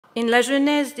in La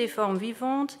Genèse des formes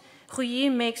vivantes, Rouillet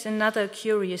makes another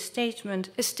curious statement,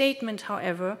 a statement,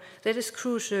 however, that is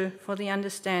crucial for the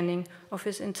understanding of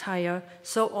his entire,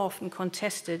 so often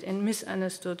contested and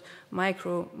misunderstood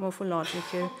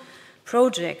micromorphological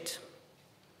project.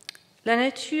 La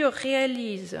nature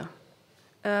réalise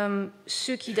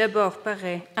ce qui d'abord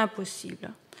paraît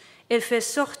impossible. Elle fait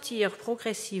sortir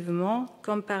progressivement,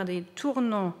 comme par des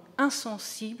tournants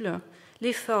insensibles,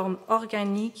 les formes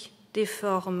organiques des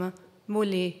formes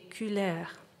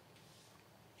moléculaires.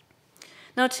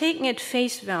 Now, taken at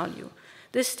face value,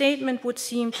 this statement would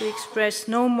seem to express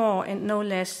no more and no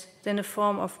less than a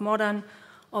form of modern,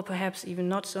 or perhaps even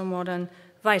not so modern,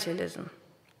 vitalism.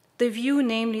 The view,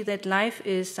 namely, that life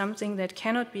is something that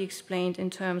cannot be explained in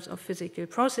terms of physical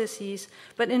processes,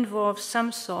 but involves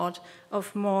some sort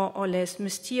of more or less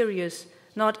mysterious,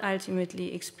 not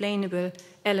ultimately explainable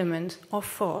element or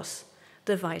force,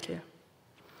 the vital.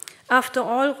 After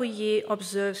all, Rouillet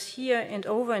observes here and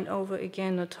over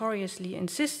again notoriously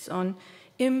insists on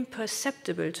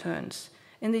imperceptible turns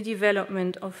in the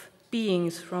development of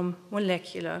beings from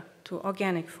molecular to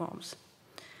organic forms.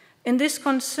 And this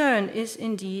concern is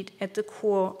indeed at the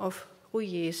core of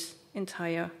Rouillet's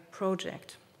entire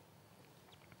project.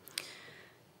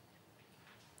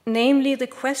 Namely, the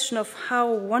question of how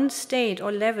one state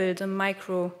or level, the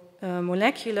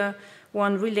micromolecular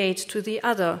one, relates to the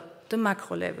other, the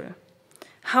macro level.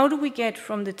 How do we get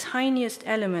from the tiniest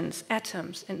elements,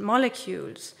 atoms and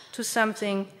molecules, to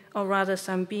something, or rather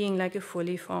some being like a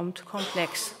fully formed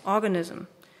complex organism?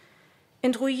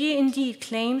 And Rouillet indeed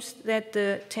claims that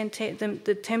the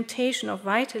temptation of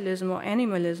vitalism or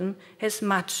animalism has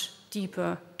much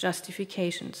deeper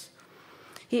justifications.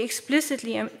 He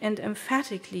explicitly and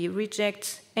emphatically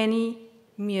rejects any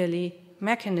merely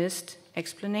mechanist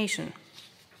explanation.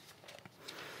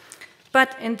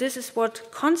 But, and this is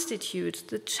what constitutes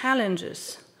the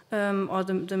challenges, or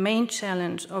the main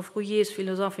challenge of Rouillet's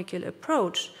philosophical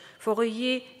approach, for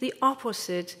Rouillet, the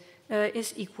opposite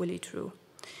is equally true.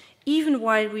 Even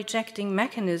while rejecting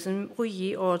mechanism,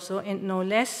 Rouillet also, and no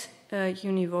less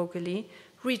univocally,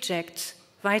 rejects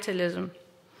vitalism.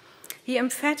 He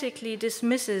emphatically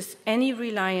dismisses any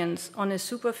reliance on a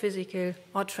superphysical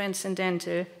or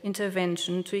transcendental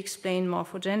intervention to explain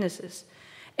morphogenesis,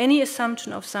 any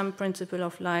assumption of some principle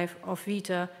of life, of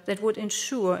vita, that would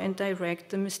ensure and direct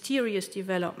the mysterious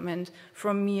development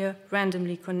from mere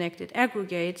randomly connected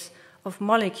aggregates of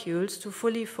molecules to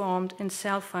fully formed and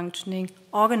self-functioning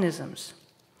organisms.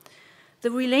 The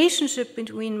relationship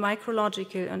between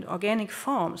micrological and organic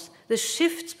forms, the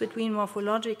shifts between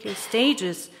morphological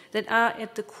stages that are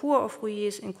at the core of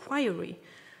Rouillet's inquiry,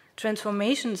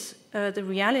 transformations, the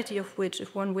reality of which,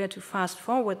 if one were to fast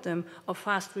forward them or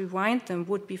fast rewind them,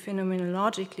 would be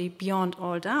phenomenologically beyond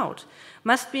all doubt,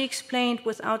 must be explained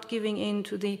without giving in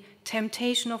to the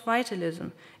temptation of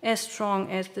vitalism, as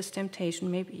strong as this temptation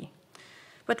may be.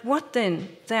 But what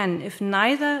then, if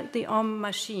neither the homme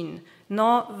machine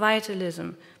nor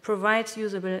vitalism provides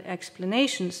usable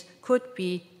explanations, could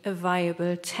be a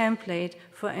viable template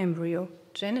for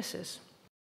embryogenesis?